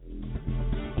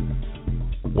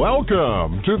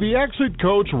Welcome to the Exit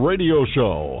Coach Radio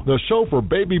Show, the show for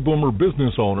baby boomer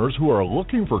business owners who are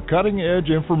looking for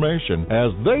cutting-edge information as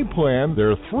they plan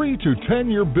their 3 to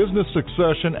 10-year business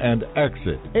succession and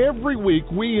exit. Every week,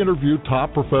 we interview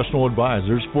top professional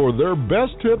advisors for their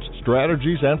best tips,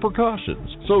 strategies, and precautions,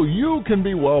 so you can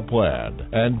be well-planned.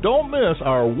 And don't miss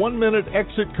our 1-minute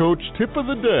Exit Coach tip of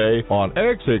the day on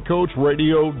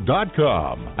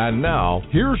ExitCoachRadio.com. And now,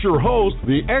 here's your host,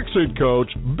 the Exit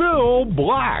Coach, Bill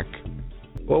Black.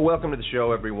 Well, welcome to the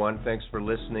show, everyone. Thanks for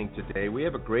listening today. We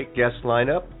have a great guest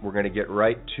lineup. We're going to get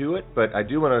right to it, but I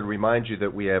do want to remind you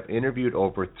that we have interviewed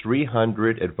over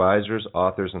 300 advisors,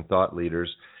 authors, and thought leaders,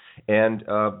 and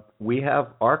we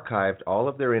have archived all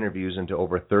of their interviews into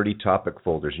over 30 topic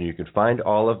folders, and you can find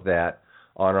all of that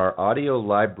on our audio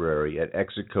library at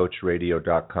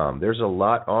ExitCoachRadio.com. There's a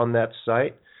lot on that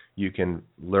site. You can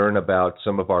learn about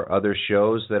some of our other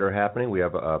shows that are happening. We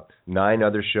have 9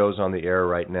 other shows on the air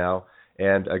right now.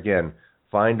 And again,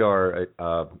 find our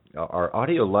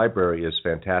audio library is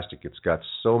fantastic. It's got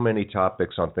so many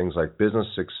topics on things like business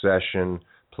succession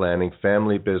planning,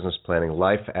 family business planning,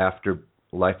 life after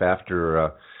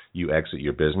you exit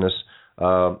your business,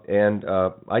 and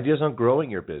ideas on growing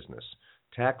your business,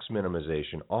 tax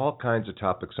minimization, all kinds of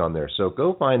topics on there. So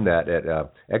go find that at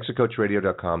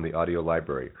ExitCoachRadio.com, the audio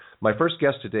library. My first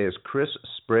guest today is Chris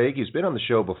Sprague. He's been on the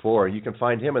show before. You can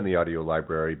find him in the audio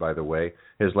library, by the way.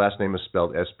 His last name is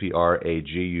spelled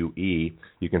S-P-R-A-G-U-E.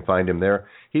 You can find him there.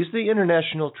 He's the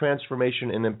International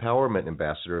Transformation and Empowerment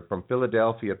Ambassador from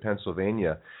Philadelphia,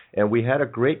 Pennsylvania. And we had a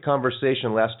great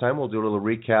conversation last time. We'll do a little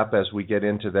recap as we get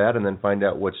into that and then find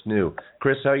out what's new.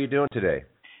 Chris, how are you doing today?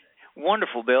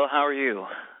 Wonderful, Bill. How are you?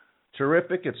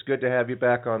 Terrific. It's good to have you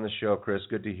back on the show, Chris.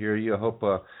 Good to hear you. I hope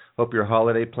your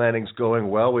holiday planning's going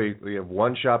well. We have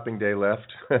one shopping day left.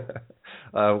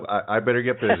 I better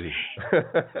get busy.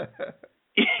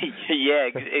 Yeah,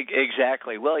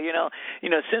 exactly. Well,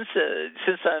 since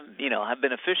I've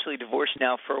been officially divorced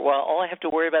now for a while, all I have to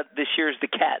worry about this year is the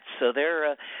cats. So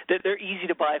they're easy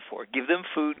to buy for. Give them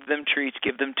food, give them treats,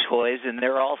 give them toys, and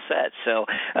they're all set. So.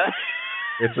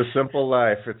 It's a simple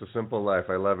life. It's a simple life.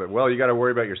 I love it. Well, you got to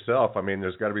worry about yourself. I mean,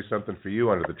 there's got to be something for you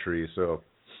under the tree. So,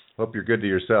 hope you're good to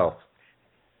yourself.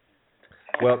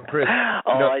 Well, Chris. Go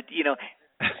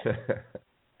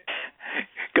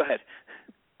ahead.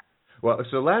 Well,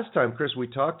 so last time, Chris, we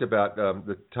talked about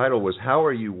the title was "How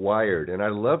Are You Wired?" and I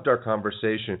loved our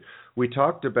conversation. We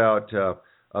talked about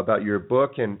your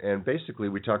book, and basically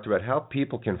we talked about how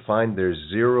people can find their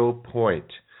 0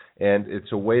 point. And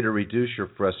it's a way to reduce your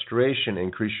frustration,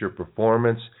 increase your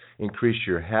performance, increase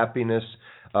your happiness.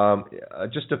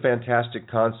 Just a fantastic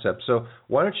concept. So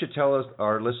why don't you tell us,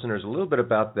 our listeners, a little bit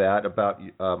about that, about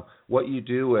what you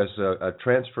do as a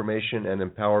transformation and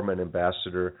empowerment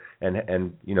ambassador,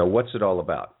 and what's it all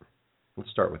about? Let's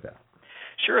start with that.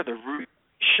 Sure.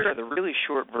 The really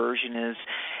short version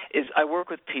is I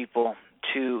work with people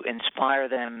to inspire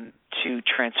them to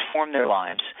transform their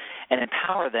lives and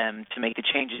empower them to make the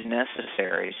changes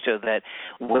necessary so that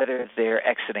whether they're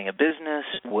exiting a business,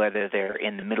 whether they're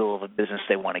in the middle of a business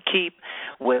they want to keep,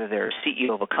 whether they're a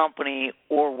CEO of a company,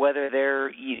 or whether they're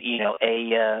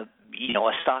a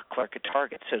stock clerk at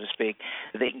Target, so to speak,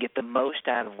 they can get the most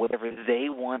out of whatever they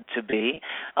want to be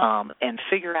and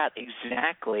figure out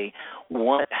exactly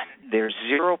what their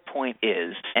 0 point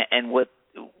is. And what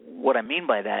I mean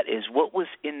by that is what was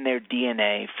in their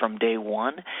DNA from day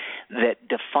one that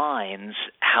defines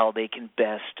how they can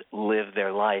best live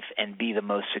their life and be the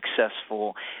most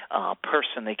successful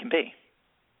person they can be.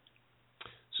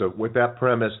 So with that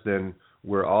premise, then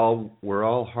we're all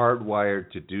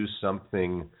hardwired to do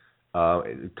something.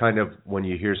 Kind of when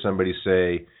you hear somebody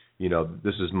say,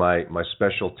 this is my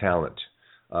special talent.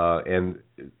 And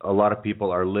a lot of people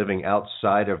are living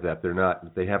outside of that.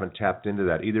 They haven't tapped into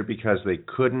that, either because they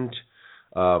couldn't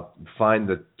find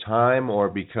the time or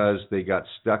because they got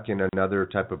stuck in another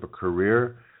type of a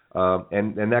career,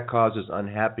 and that causes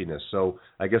unhappiness. So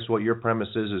I guess what your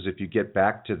premise is if you get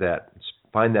back to that,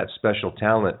 find that special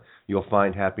talent, you'll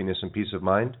find happiness and peace of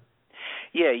mind?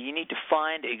 Yeah, you need to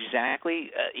find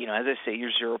exactly, as I say,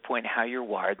 your 0 point, how you're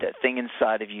wired, that thing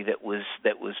inside of you that was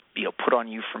put on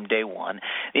you from day one.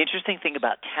 The interesting thing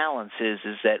about talents is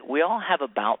that we all have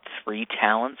about 3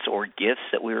 talents or gifts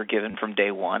that we were given from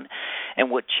day one.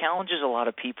 And what challenges a lot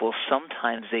of people,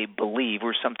 sometimes they believe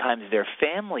or sometimes their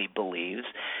family believes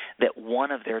that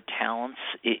one of their talents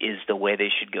is the way they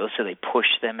should go, so they push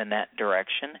them in that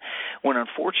direction, when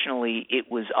unfortunately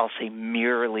it was, I'll say,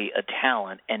 merely a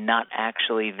talent and not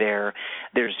actually their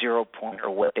 0 point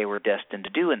or what they were destined to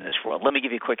do in this world. Let me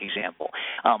give you a quick example.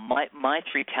 My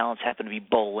three talents happen to be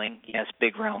bowling, yes,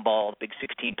 big round ball, big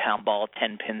 16-pound ball,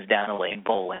 10 pins down a lane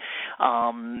bowling.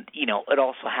 It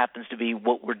also happens to be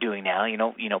what we're doing now,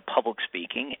 public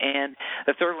speaking, and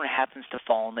the third one happens to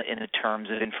fall in the terms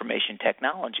of information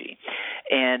technology.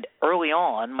 And early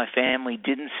on, my family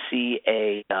didn't see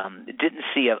a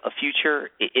future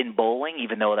in bowling,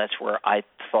 even though that's where I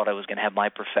thought I was going to have my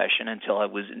profession until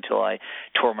I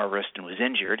tore my wrist and was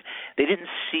injured. They didn't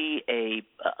see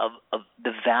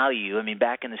the value. I mean,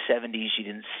 back in the 70s, you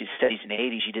didn't see 70s and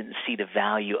 80s, you didn't see the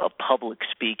value of public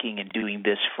speaking and doing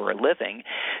this for a living.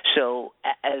 So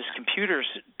as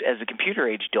the computer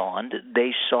age dawned,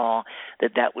 they saw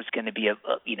that was going to be a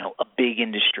big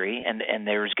industry, and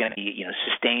there was going to be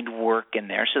sustained work in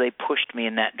there. So they pushed me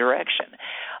in that direction.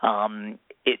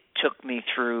 It took me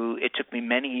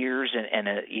many years and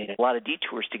a lot of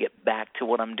detours to get back to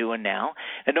what I'm doing now.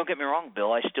 And don't get me wrong,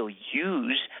 Bill, I still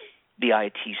use the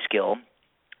IT skill.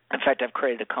 In fact, I've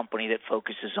created a company that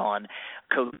focuses on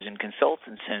coaches and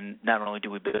consultants, and not only do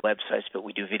we build websites, but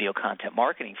we do video content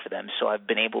marketing for them. So I've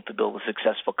been able to build a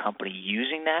successful company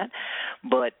using that.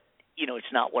 But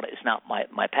it's not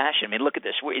my passion. I mean, look at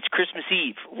this. It's Christmas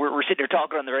Eve. We're sitting there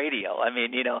talking on the radio. I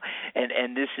mean,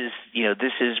 and this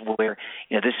is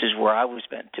where I was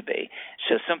meant to be.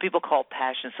 So some people call it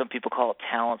passion, some people call it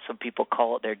talent, some people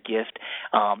call it their gift.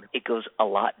 It goes a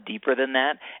lot deeper than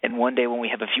that. And one day when we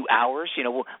have a few hours,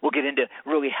 we'll get into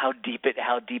really how deep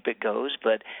it goes.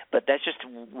 But that's just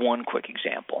one quick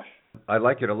example. I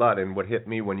like it a lot. And what hit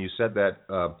me when you said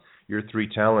that, your three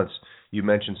talents, you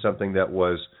mentioned something that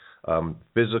was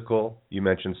physical. You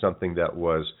mentioned something that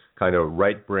was kind of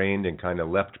right-brained and kind of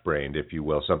left-brained, if you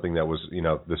will. Something that was,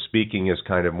 the speaking is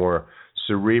kind of more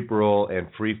cerebral and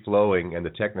free-flowing, and the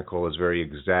technical is very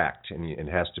exact, and it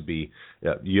has to be,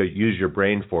 you use your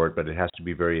brain for it, but it has to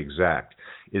be very exact.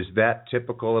 Is that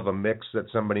typical of a mix that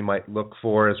somebody might look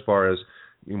for as far as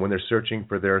when they're searching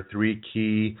for their three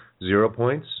key 0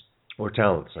 points or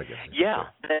talents, I guess?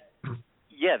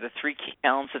 Yeah, the three key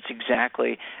talents, that's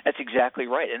exactly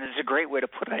right. And it's a great way to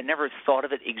put it. I never thought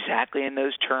of it exactly in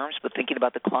those terms, but thinking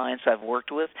about the clients I've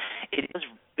worked with,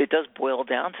 it does boil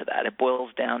down to that. It boils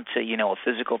down to, a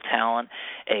physical talent,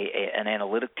 an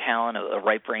analytic talent, a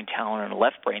right brain talent, and a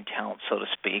left brain talent, so to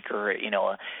speak, or,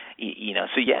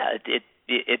 so yeah,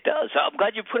 it does. So I'm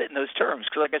glad you put it in those terms,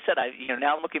 because like I said,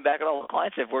 now I'm looking back at all the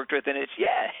clients I've worked with, and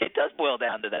it does boil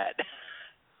down to that.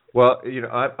 Well,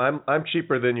 I'm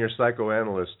cheaper than your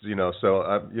psychoanalyst,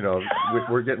 so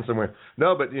we're getting somewhere.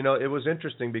 No, but it was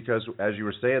interesting because as you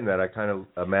were saying that, I kind of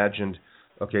imagined,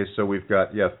 okay, so we've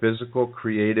got physical,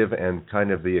 creative, and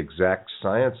kind of the exact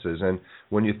sciences. And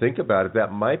when you think about it,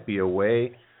 that might be a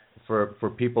way for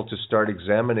people to start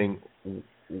examining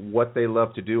what they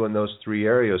love to do in those three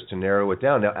areas to narrow it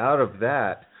down. Now, out of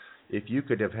that, if you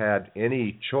could have had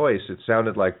any choice, it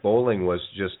sounded like bowling was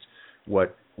just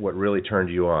what really turned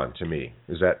you on to me.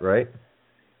 Is that right?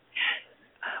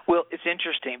 Well, it's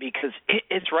interesting because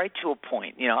it's right to a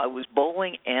point. I was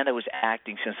bowling and I was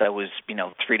acting since I was,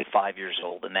 3 to 5 years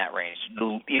old, in that range.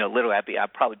 Literally, I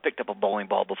probably picked up a bowling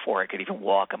ball before I could even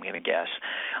walk, I'm going to guess.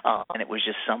 And it was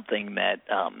just something that,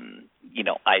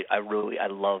 I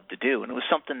loved to do. And it was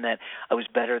something that I was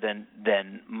better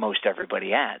than most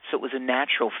everybody at. So it was a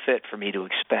natural fit for me to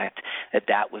expect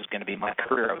that was going to be my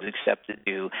career. I was accepted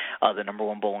to the number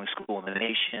one bowling school in the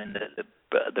nation.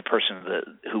 The person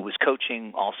who was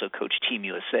coaching also coached Team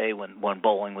USA when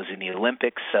bowling was in the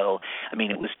Olympics. So, I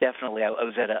mean, it was definitely I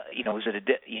was at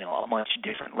a much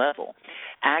different level.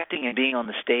 Acting and being on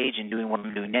the stage and doing what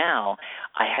I'm doing now,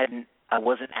 I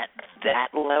wasn't at that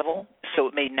level, so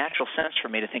it made natural sense for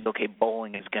me to think, okay,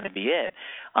 bowling is going to be it.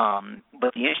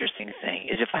 But the interesting thing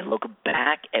is if I look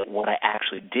back at what I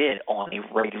actually did on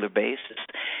a regular basis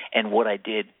and what I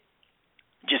did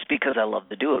just because I love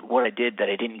to do it, what I did that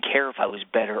I didn't care if I was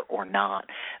better or not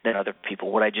than other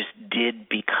people, what I just did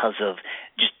because of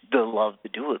just the love to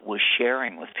do it was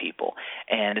sharing with people.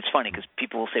 And it's funny because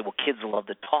people will say, well, kids love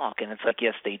to talk. And it's like,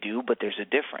 yes, they do, but there's a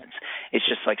difference. It's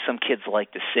just like some kids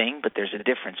like to sing, but there's a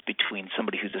difference between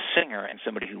somebody who's a singer and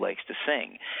somebody who likes to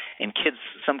sing. And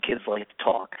some kids like to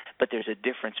talk, but there's a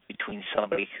difference between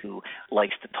somebody who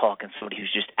likes to talk and somebody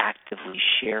who's just actively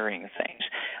sharing things.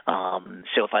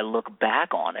 So if I look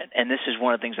back on it, and this is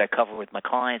one of the things I cover with my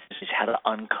clients, this is how to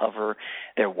uncover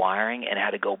their wiring and how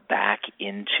to go back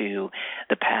into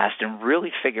the past and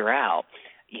really figure out,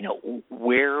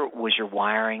 where was your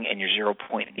wiring and your 0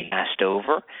 point passed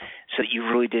over, so that you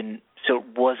really didn't, so it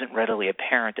wasn't readily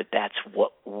apparent that that's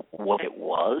what it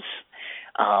was,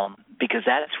 because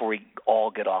that's where we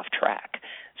all get off track.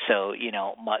 So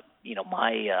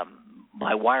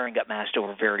my wiring got masked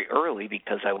over very early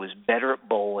because I was better at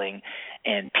bowling,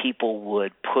 and people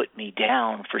would put me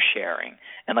down for sharing.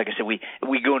 And like I said, we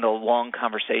go into a long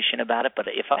conversation about it. But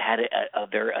if I had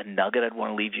a nugget I'd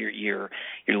want to leave your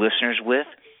listeners with,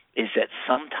 is that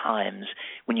sometimes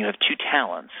when you have two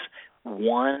talents,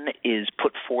 one is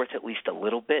put forth at least a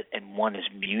little bit, and one is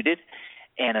muted.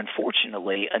 And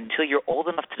unfortunately, until you're old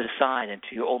enough to decide,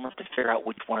 until you're old enough to figure out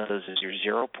which one of those is your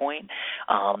 0 point,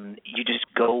 you just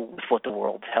go with what the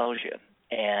world tells you.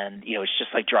 And, it's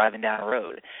just like driving down a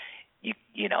road. If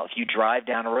you drive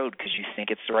down a road because you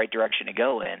think it's the right direction to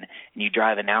go in, and you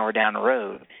drive an hour down the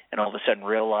road and all of a sudden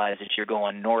realize that you're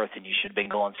going north and you should have been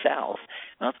going south,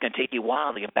 well, it's going to take you a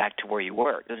while to get back to where you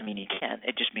were. It doesn't mean you can't.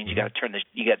 It just means you got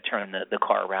to turn the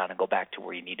car around and go back to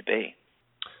where you need to be.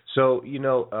 So,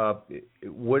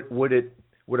 would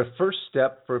a first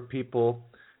step for people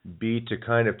be to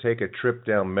kind of take a trip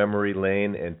down memory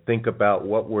lane and think about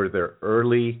what were their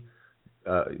early,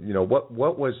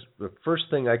 what was the first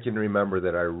thing I can remember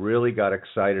that I really got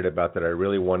excited about, that I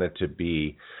really wanted to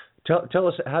be? Tell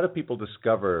us, how do people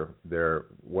discover their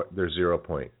 0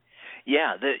 point?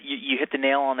 Yeah, you hit the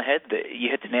nail on the head. You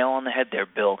hit the nail on the head there,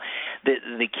 Bill.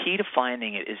 The key to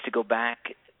finding it is to go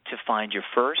back to find your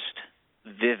first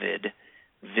vivid,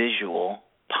 visual,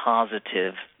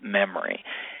 positive memory.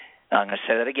 Now, I'm going to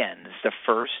say that again. This is the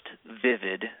first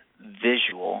vivid,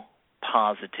 visual,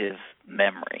 positive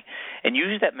memory. And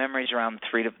usually that memory is around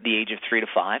the age of 3 to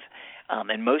 5.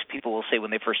 And most people will say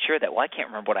when they first hear that, well, I can't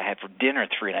remember what I had for dinner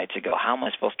 3 nights ago. How am I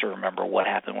supposed to remember what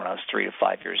happened when I was 3 to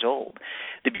 5 years old?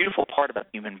 The beautiful part about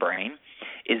the human brain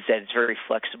is that it's very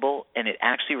flexible, and it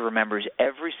actually remembers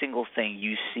every single thing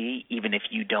you see, even if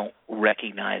you don't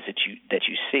recognize that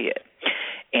you see it.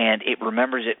 And it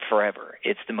remembers it forever.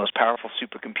 It's the most powerful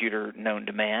supercomputer known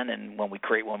to man, and when we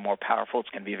create one more powerful, it's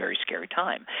going to be a very scary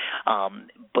time.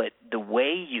 But the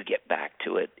way you get back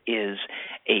to it is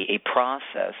a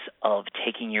process of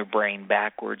taking your brain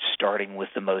backwards, starting with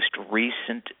the most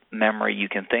recent memory you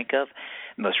can think of,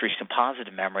 most recent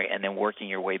positive memory, and then working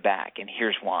your way back. And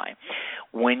here's why.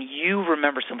 When you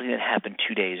remember something that happened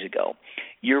 2 days ago,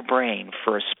 your brain,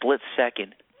 for a split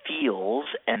second, feels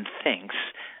and thinks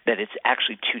that it's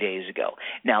actually 2 days ago.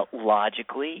 Now,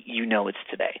 logically, it's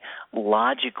today.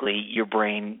 Logically, your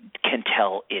brain can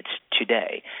tell it's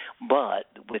today. But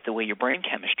with the way your brain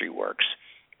chemistry works,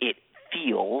 it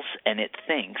feels and it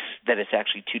thinks that it's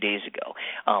actually 2 days ago.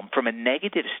 From a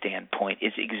negative standpoint,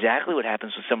 it's exactly what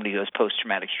happens with somebody who has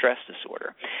post-traumatic stress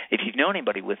disorder. If you've known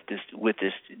anybody with this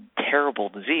terrible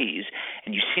disease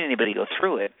and you've seen anybody go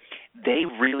through it, they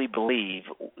really believe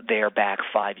they are back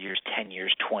 5 years, 10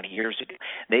 years, 20 years ago.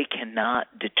 They cannot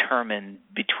determine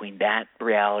between that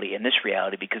reality and this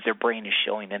reality because their brain is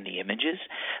showing them the images.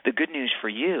 The good news for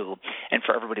you and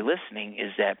for everybody listening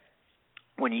is that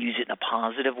when you use it in a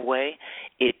positive way,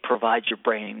 it provides your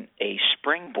brain a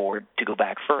springboard to go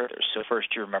back further. So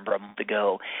first you remember a month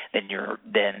ago, then your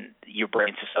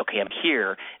brain says, okay, I'm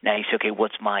here. Now you say, okay,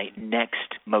 what's my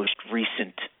next most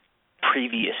recent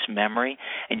previous memory,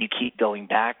 and you keep going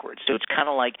backwards. So it's kind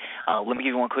of like, let me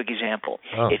give you one quick example.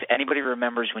 Oh. If anybody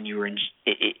remembers when you were in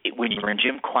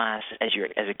gym class as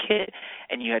a kid,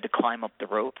 and you had to climb up the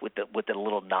rope with the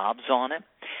little knobs on it,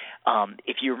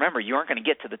 if you remember, you aren't going to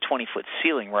get to the 20-foot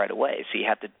ceiling right away. So you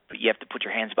have to put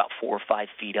your hands about 4 or 5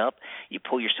 feet up. You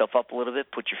pull yourself up a little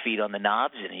bit, put your feet on the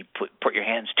knobs, and you put your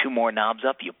hands 2 more knobs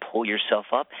up. You pull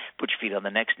yourself up, put your feet on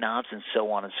the next knobs, and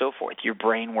so on and so forth. Your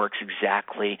brain works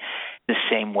exactly the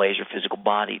same way as your physical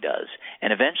body does.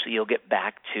 And eventually you'll get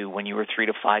back to when you were 3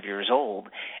 to 5 years old,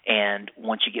 and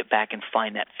once you get back and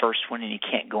find that first one and you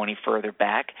can't go any further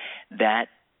back, that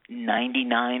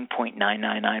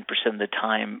 99.999% of the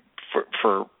time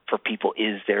for people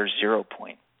is their 0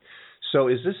 point. So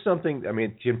is this something,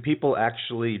 can people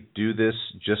actually do this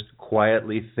just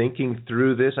quietly thinking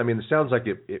through this? It sounds like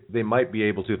they might be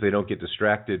able to if they don't get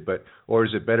distracted, or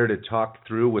is it better to talk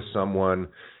through with someone?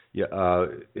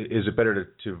 Is it better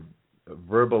to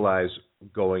verbalize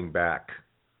going back?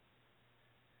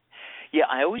 Yeah,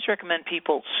 I always recommend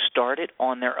people start it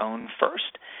on their own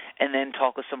first, and then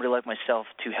talk with somebody like myself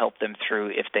to help them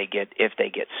through if they get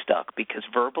stuck. Because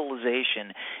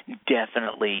verbalization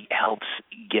definitely helps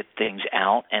get things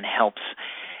out and helps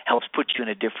helps put you in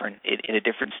a different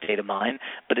state of mind.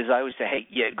 But as I always say, hey,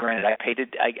 yeah, granted,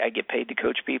 I get paid to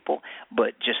coach people,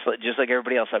 but just like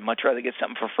everybody else, I'd much rather get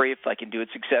something for free if I can do it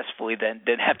successfully than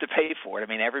have to pay for it. I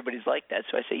mean, everybody's like that.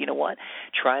 So I say, you know what?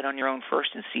 Try it on your own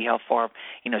first and see how far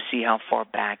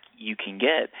back you can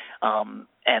get.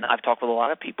 And I've talked with a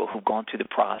lot of people who've gone through the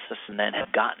process and then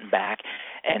have gotten back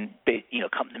and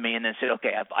come to me and then said,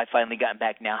 okay, I finally gotten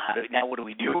back. Now what do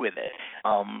we do with it?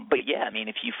 But yeah, I mean,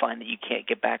 if you find that you can't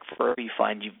get back further, you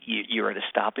find you're at a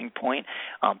stopping point.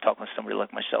 Talking with somebody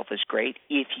like myself is great.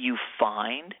 If you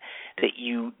find that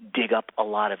you dig up a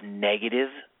lot of negative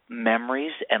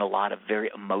memories and a lot of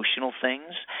very emotional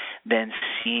things, then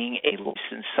seeing a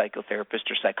licensed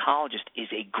psychotherapist or psychologist is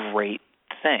a great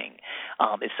thing.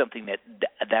 It's something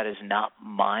that is not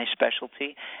my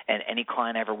specialty, and any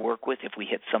client I ever work with, if we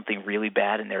hit something really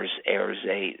bad and there's issues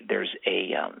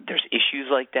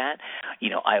like that,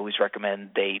 I always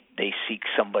recommend they seek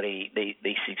somebody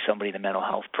in the mental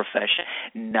health profession,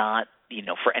 not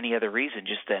for any other reason,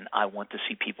 just then I want to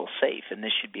see people safe. And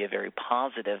this should be a very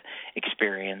positive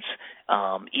experience,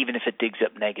 even if it digs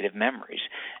up negative memories.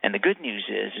 And the good news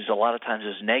is a lot of times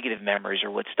those negative memories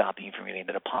are what's stopping you from getting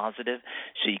to the positive.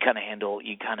 So you kind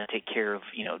of take care of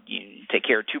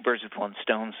two birds with one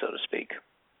stone, so to speak.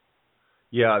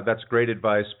 Yeah, that's great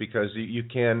advice, because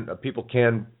people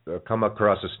can come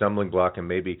across a stumbling block and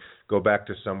maybe go back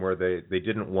to somewhere they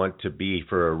didn't want to be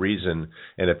for a reason,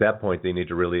 and at that point they need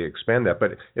to really expand that.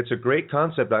 But it's a great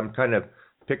concept. I'm kind of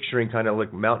picturing kind of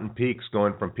like mountain peaks,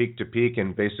 going from peak to peak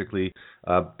and basically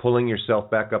pulling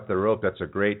yourself back up the rope. That's a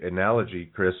great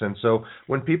analogy, Chris. And so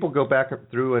when people go back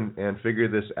up through and figure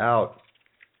this out,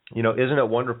 isn't it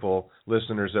wonderful,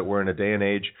 listeners, that we're in a day and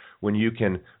age when you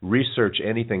can research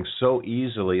anything so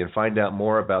easily and find out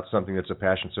more about something that's a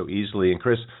passion so easily? And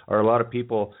Chris, are a lot of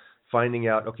people finding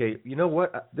out, okay, you know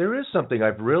what, there is something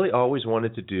I've really always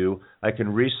wanted to do. I can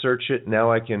research it.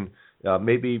 Now I can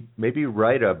maybe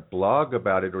write a blog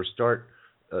about it or start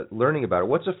learning about it.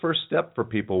 What's the first step for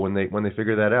people when they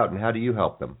figure that out, and how do you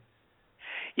help them?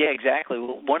 Yeah, exactly.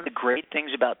 Well, one of the great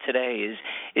things about today is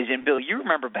in Bill, you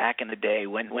remember back in the day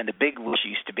when the big wish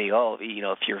used to be,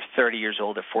 if you're 30 years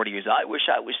old or 40 years old, I wish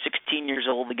I was 16 years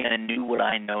old again and knew what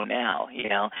I know now,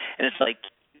 And it's like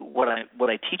what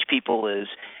I teach people is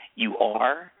you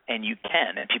are and you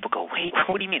can. And people go, wait,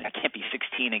 what do you mean I can't be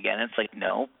 16 again? And it's like,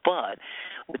 no, but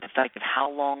with the fact of how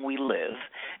long we live,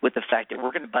 with the fact that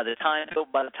we're going to, by the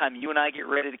time you and I get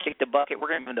ready to kick the bucket, we're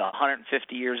going to be 150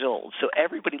 years old. So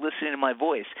everybody listening to my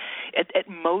voice, at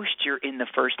most you're in the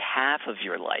first half of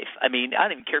your life. I mean, I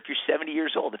don't even care if you're 70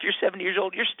 years old. If you're 70 years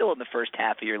old, you're still in the first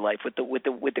half of your life with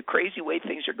the crazy way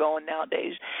things are going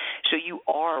nowadays. So you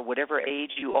are whatever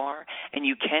age you are, and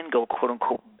you can go quote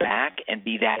unquote back and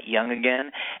be that young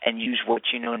again and use what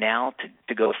you know now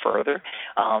to go further.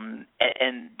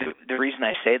 And the reason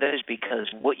I say that is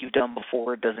because what you've done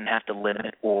before doesn't have to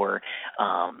limit or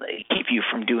keep you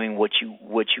from doing what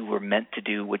you were meant to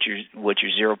do, what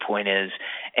your 0 point is,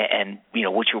 and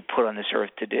what you were put on this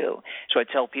earth to do. So I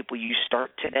tell people, you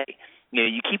start today.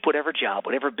 You keep whatever job,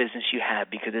 whatever business you have,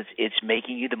 because it's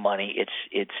making you the money.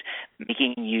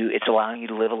 It's allowing you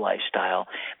to live a lifestyle.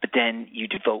 But then you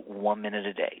devote 1 minute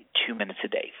a day, 2 minutes a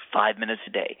day, 5 minutes a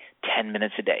day, 10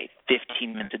 minutes a day,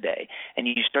 15 minutes a day, and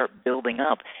you start building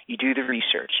up. You do the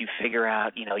research. You figure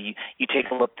out. You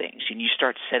take a look at things, and you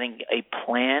start setting a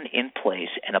plan in place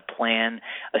and a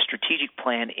strategic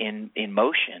plan in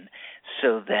motion,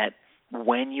 so that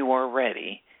when you are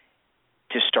ready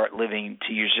to start living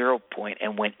to your 0 point,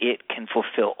 and when it can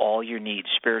fulfill all your needs,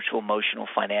 spiritual, emotional,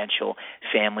 financial,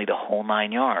 family, the whole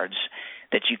 9 yards,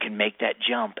 that you can make that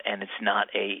jump, and it's not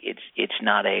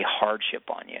a hardship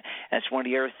on you. And that's one of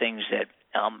the other things that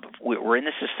we're in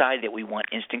this society that we want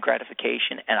instant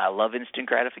gratification, and I love instant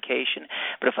gratification.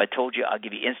 But if I told you I'll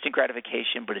give you instant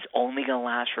gratification, but it's only going to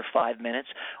last for 5 minutes,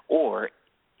 or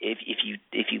if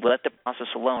you let the process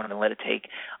alone and let it take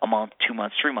a month, 2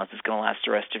 months, 3 months, it's going to last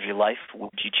the rest of your life.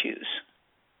 What would you choose?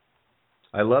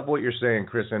 I love what you're saying,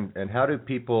 Chris. And how do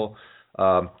people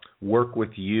work with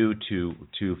you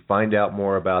to find out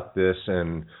more about this?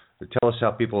 And tell us how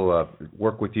people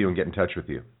work with you and get in touch with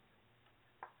you.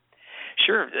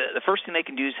 Sure. The first thing they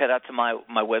can do is head out to my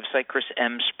website,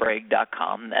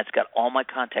 chrismsprague.com. That's got all my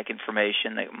contact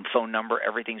information, the phone number,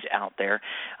 everything's out there.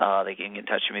 They can get in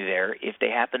touch with me there. If they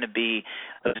happen to be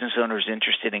a business owner who's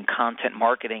interested in content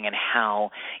marketing and how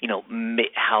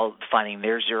finding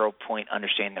their 0 point,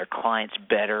 understanding their clients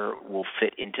better will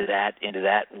fit into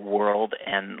that world,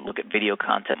 and look at video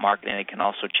content marketing, they can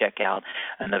also check out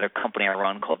another company I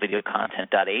run called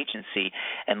videocontent.agency.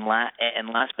 And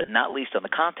last but not least, on the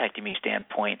contacting me standpoint,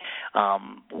 standpoint.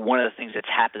 One of the things that's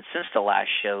happened since the last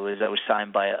show is I was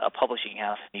signed by a publishing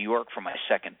house in New York for my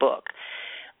second book.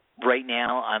 Right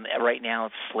now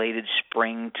it's slated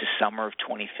spring to summer of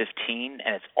 2015,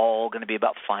 and it's all going to be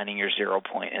about finding your zero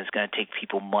point. And it's going to take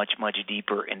people much, much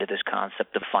deeper into this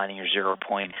concept of finding your zero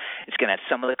point. It's going to have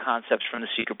some of the concepts from The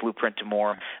Secret Blueprint to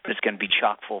more, but it's going to be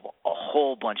chock full of a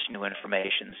whole bunch of new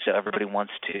information. So everybody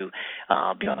wants to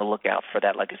be on the lookout for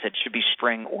that. Like I said, it should be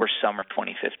spring or summer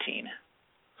 2015.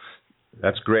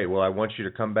 That's great. Well, I want you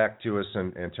to come back to us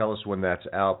and tell us when that's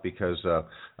out, because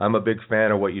I'm a big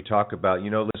fan of what you talk about. You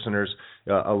know, listeners,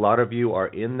 a lot of you are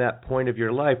in that point of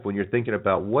your life when you're thinking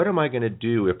about, what am I going to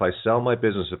do if I sell my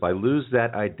business? If I lose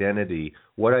that identity,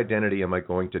 what identity am I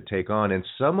going to take on? And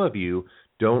some of you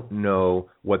don't know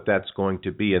what that's going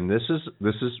to be. And this is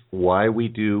why we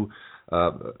do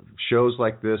shows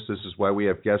like this. This is why we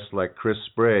have guests like Chris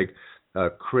Sprague,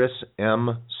 Chris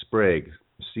M. Sprague,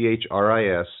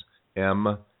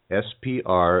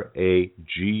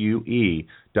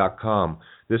 ChrisMsprague.com.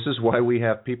 This is why we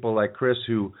have people like Chris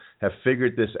who have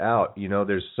figured this out. You know,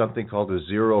 there's something called a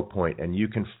zero point, and you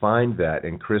can find that,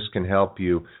 and Chris can help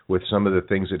you with some of the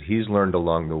things that he's learned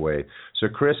along the way. So,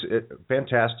 Chris,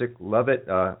 fantastic. Love it.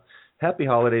 Happy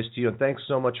holidays to you, and thanks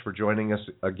so much for joining us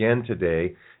again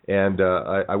today. And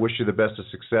I wish you the best of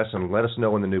success, and let us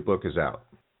know when the new book is out.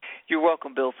 You're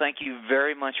welcome, Bill. Thank you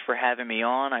very much for having me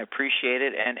on. I appreciate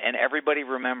it. And everybody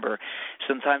remember,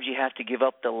 sometimes you have to give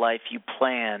up the life you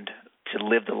planned to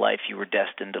live the life you were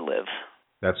destined to live.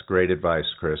 That's great advice,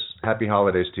 Chris. Happy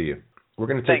holidays to you. We're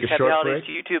going to take a short break. Happy holidays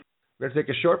to you too. We're going to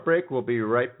take a short break. We'll be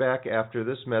right back after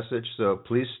this message, so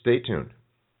please stay tuned.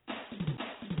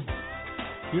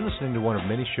 You're listening to one of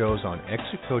many shows on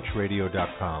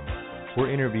ExitCoachRadio.com. We're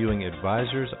interviewing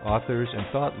advisors, authors, and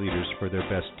thought leaders for their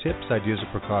best tips, ideas, and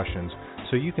precautions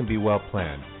so you can be well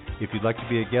planned. If you'd like to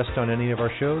be a guest on any of our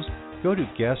shows, go to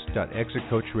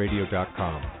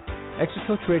guest.exitcoachradio.com.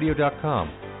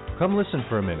 ExitCoachRadio.com. Come listen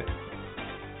for a minute.